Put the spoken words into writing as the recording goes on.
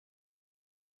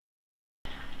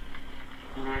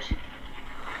English?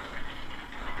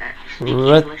 Speak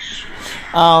English?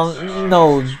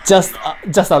 No, just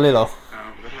a little.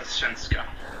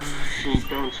 You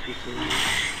don't speak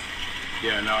English.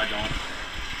 Yeah, no, I don't.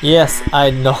 Yes, I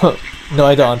know. No,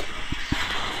 I don't.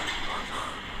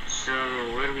 So,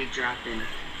 where do we drop in?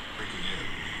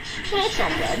 That's not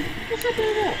bad. That's not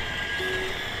bad at all.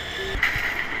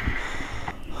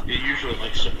 It usually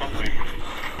likes to fuck me.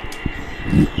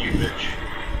 You bitch.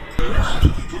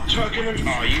 Talking to-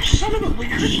 oh, you son of a-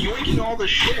 you're just yoinking all this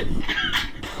shit.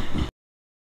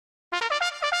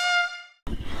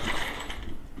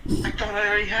 I thought I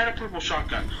already had a purple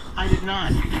shotgun. I did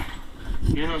not.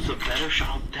 You know, it's a better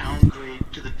shot downgrade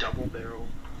to the double barrel.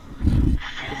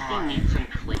 This thing needs some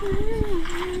click.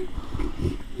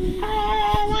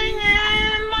 Falling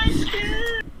in my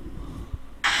skin.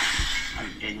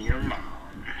 I'm in your mom.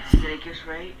 Did I guess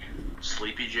right?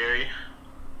 Sleepy Jerry?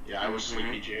 Yeah, I was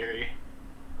Sleepy Jerry.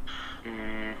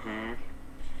 Mm-hmm.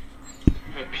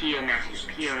 Hey, P.O. Master.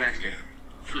 P.O. Master.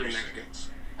 P.O. Master.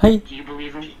 Hey, Do you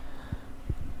believe him?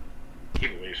 He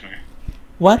believes me.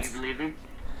 what? Do you believe him?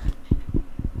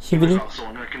 He He was believe? also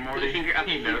on Rick and Put Morty. your finger up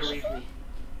He if you knows. believe me.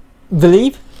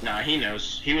 Believe? Nah, he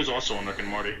knows. He was also on Rick and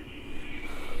Morty.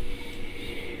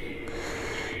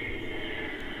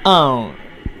 Um,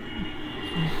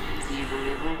 Do you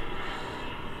believe him?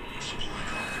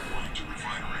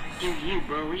 Do you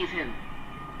believe him?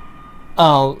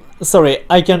 oh, sorry,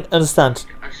 I can't understand.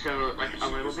 So, like, a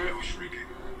little bit?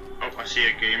 Oh, I see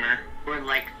a gamer. Or,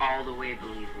 like, all the way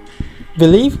believe him?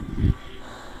 Believe?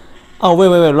 Oh, wait,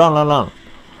 wrong.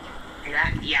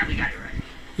 Yeah, we got it right.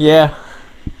 Yeah.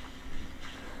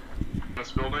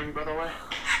 This building, by the way.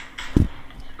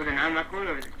 But then I'm not going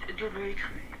over there. You're very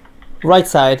kind. Right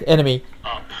side, enemy.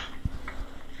 Up.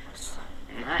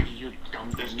 Not you,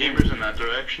 dumb There's bitch. gamers in that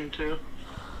direction, too.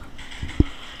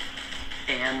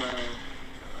 Ammo.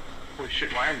 Holy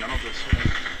shit, why are none of this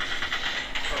in?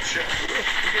 Oh shit. We're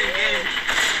getting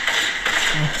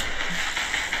game.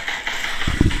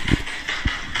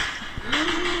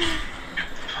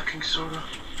 Fucking soda.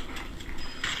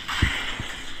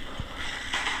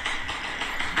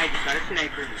 I just got a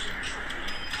sniper.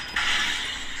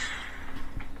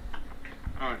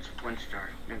 Oh, it's 1 star.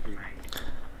 Never mind.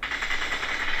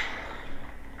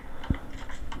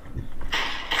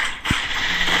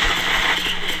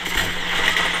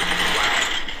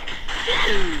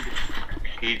 Dude!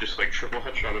 He just like triple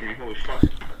headshotted me, holy fuck.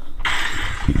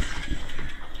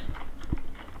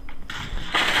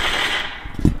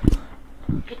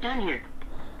 Get down here.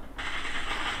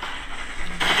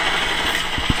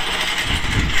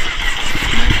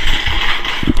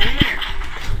 Come here.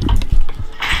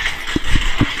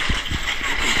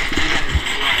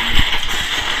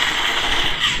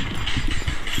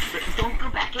 Don't go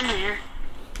back in there.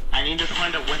 I need to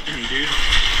find a weapon, dude.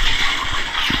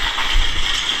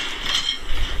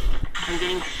 I'm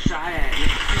getting shot at.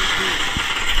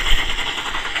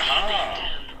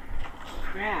 Ah.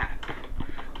 Crap.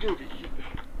 Dude,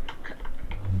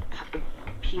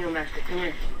 P.O. Master, come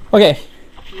here. Okay.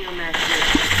 P.O. Master.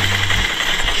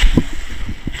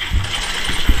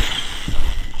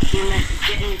 P.O. Master,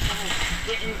 get inside.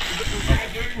 Get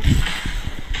inside, dude.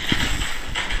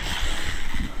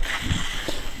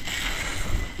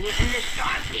 Get in the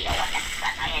storm, P.O. What the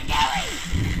fuck are you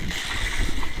doing?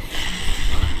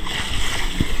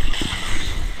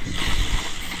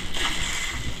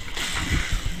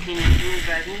 Can you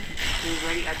revive me? Can you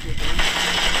ready up your thing?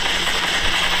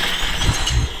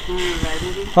 Can you revive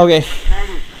me, dude? Okay. Revive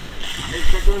me.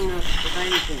 They're doing the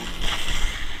reviving thing.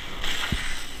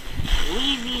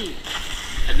 Leave me.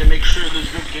 Had to make sure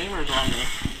there's no gamers on me.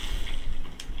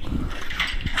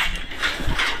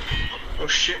 Oh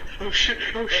shit, oh shit,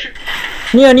 oh shit.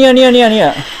 Near. Leave the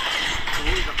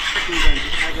freaking gun.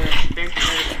 Just have a spare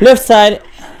tire. Left side.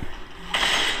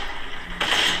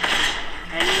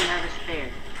 I don't even have a spare.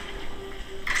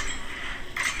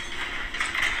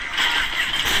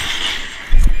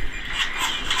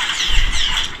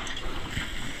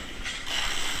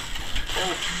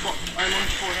 Oh fuck, I'm on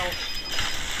 4 health.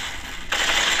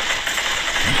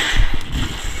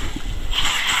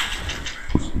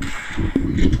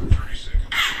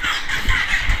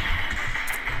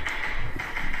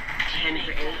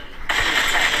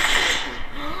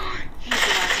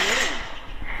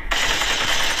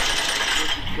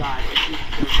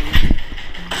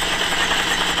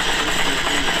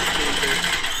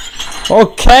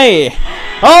 Okay.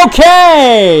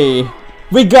 Okay.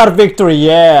 We got victory.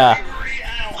 Yeah.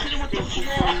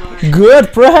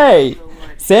 Good play.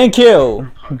 Thank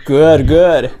you. Good.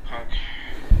 Girl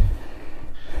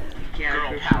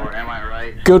power, am I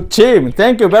right? Good team.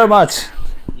 Thank you very much.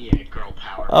 Yeah, girl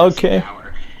power. Okay.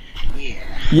 Power.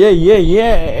 Yeah, yeah,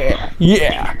 yeah.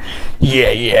 Yeah.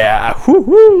 Yeah, yeah.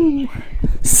 Woohoo.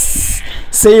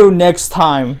 See you next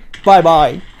time. Bye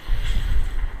bye.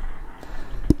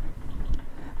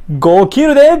 5キ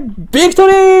ルでビクト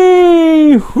リ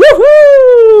ー。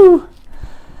Woohoo.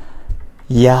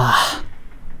 いやー、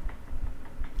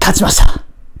勝ちました。